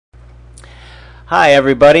Hi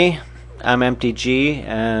everybody, I'm MTG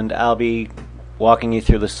and I'll be walking you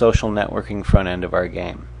through the social networking front end of our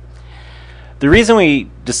game. The reason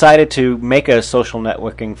we decided to make a social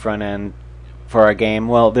networking front end for our game,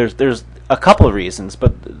 well, there's a couple of reasons,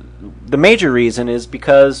 but the major reason is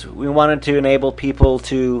because we wanted to enable people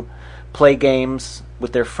to play games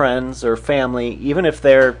with their friends or family, even if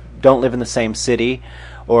they don't live in the same city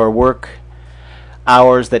or work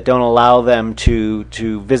hours that don't allow them to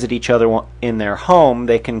visit each other in their home.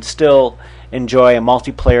 They can still enjoy a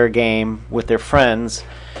multiplayer game with their friends,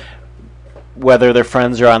 whether their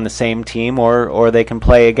friends are on the same team or they can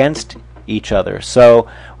play against each other. So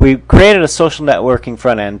we created a social networking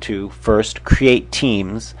front end to first create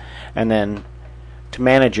teams, and then to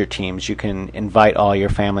manage your teams you can invite all your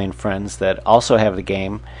family and friends that also have the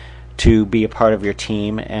game to be a part of your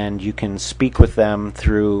team, and you can speak with them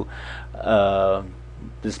through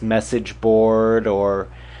this message board, or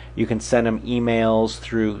you can send them emails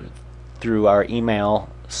through our email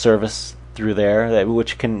service through there,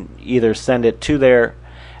 which can either send it to their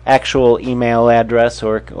actual email address,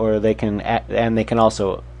 or they can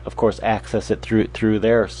also, of course, access it through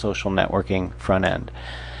their social networking front end.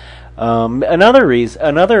 Another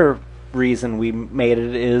reason we made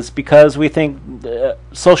it is because we think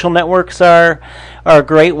social networks are a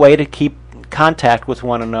great way to keep contact with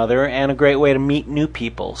one another and a great way to meet new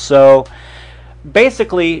people. So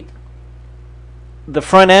basically the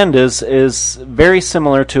front end is very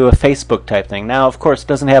similar to a Facebook type thing. Now, of course, it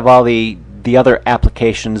doesn't have all the other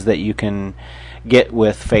applications that you can get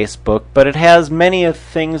with Facebook, but it has many of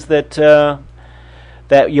things that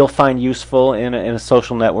you'll find useful in a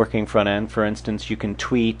social networking front end. For instance, you can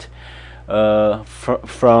tweet from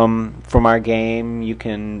our game.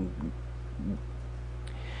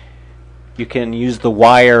 You can use the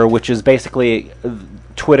wire, which is basically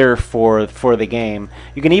Twitter for the game.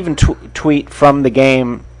 You can even tweet from the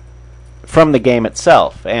game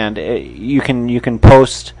itself, and you can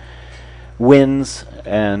post wins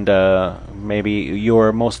and maybe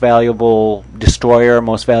your most valuable destroyer,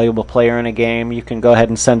 most valuable player in a game. You can go ahead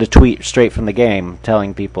and send a tweet straight from the game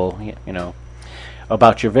telling people,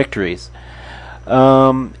 about your victories.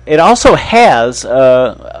 It also has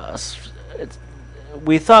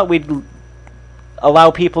we thought we'd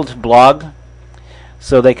allow people to blog,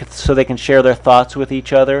 so they can share their thoughts with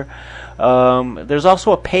each other. There's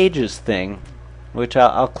also a pages thing, which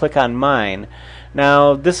I'll click on mine.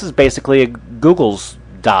 Now, this is basically Google's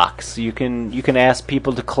Docs. You can ask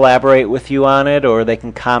people to collaborate with you on it, or they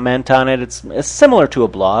can comment on it. It's similar to a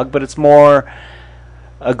blog, but it's more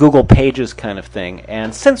a Google Pages kind of thing.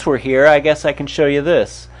 And since we're here, I guess I can show you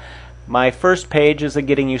this. My first page is a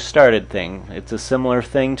getting you started thing. It's a similar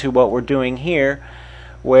thing to what we're doing here,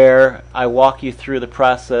 where I walk you through the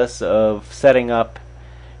process of setting up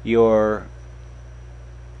your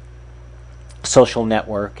social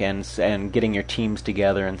network and getting your teams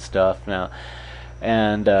together and stuff. Now,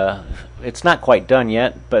 and it's not quite done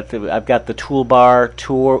yet, but I've got the toolbar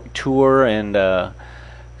tour and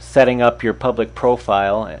setting up your public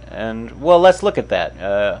profile. And well, let's look at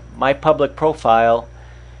that. My public profile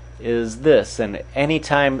is this, and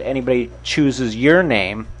anytime anybody chooses your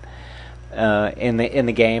name in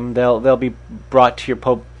the game, they'll be brought to your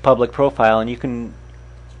public profile, and you can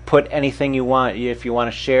put anything you want. If you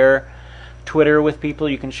want to share Twitter with people,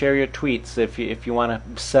 you can share your tweets. If you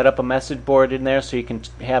want to set up a message board in there so you can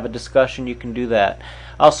have a discussion, you can do that.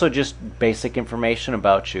 Also, just basic information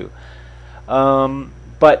about you.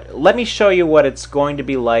 But let me show you what it's going to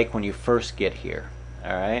be like when you first get here.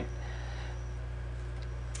 All right.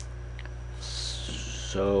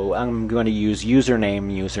 So I'm going to use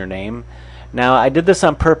username. Now, I did this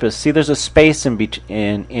on purpose. See, there's a space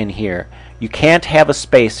in here. You can't have a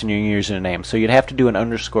space in your username, so you'd have to do an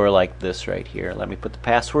underscore like this right here. Let me put the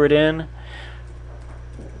password in.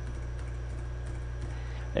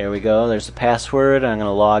 There we go. There's the password. I'm going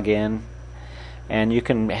to log in, and you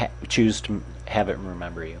can choose to have it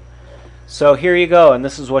remember you. So here you go, and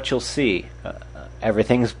this is what you'll see.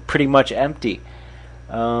 Everything's pretty much empty.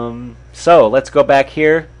 So let's go back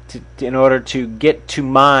here in order to get to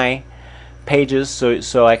my pages,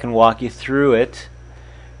 so I can walk you through it.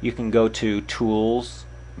 You can go to Tools,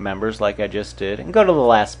 Members, like I just did, and go to the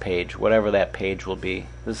last page, whatever that page will be.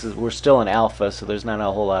 We're still in alpha, so there's not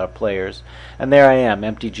a whole lot of players. And there I am,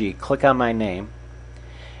 MTG. Click on my name,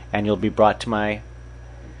 and you'll be brought to my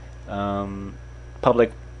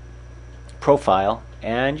public profile,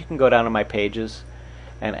 and you can go down to my pages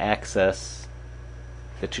and access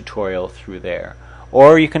the tutorial through there,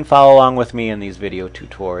 or you can follow along with me in these video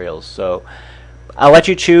tutorials. So I'll let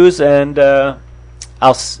you choose, and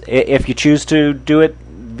if you choose to do it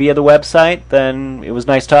via the website, then it was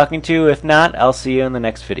nice talking to you. If not, I'll see you in the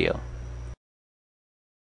next video.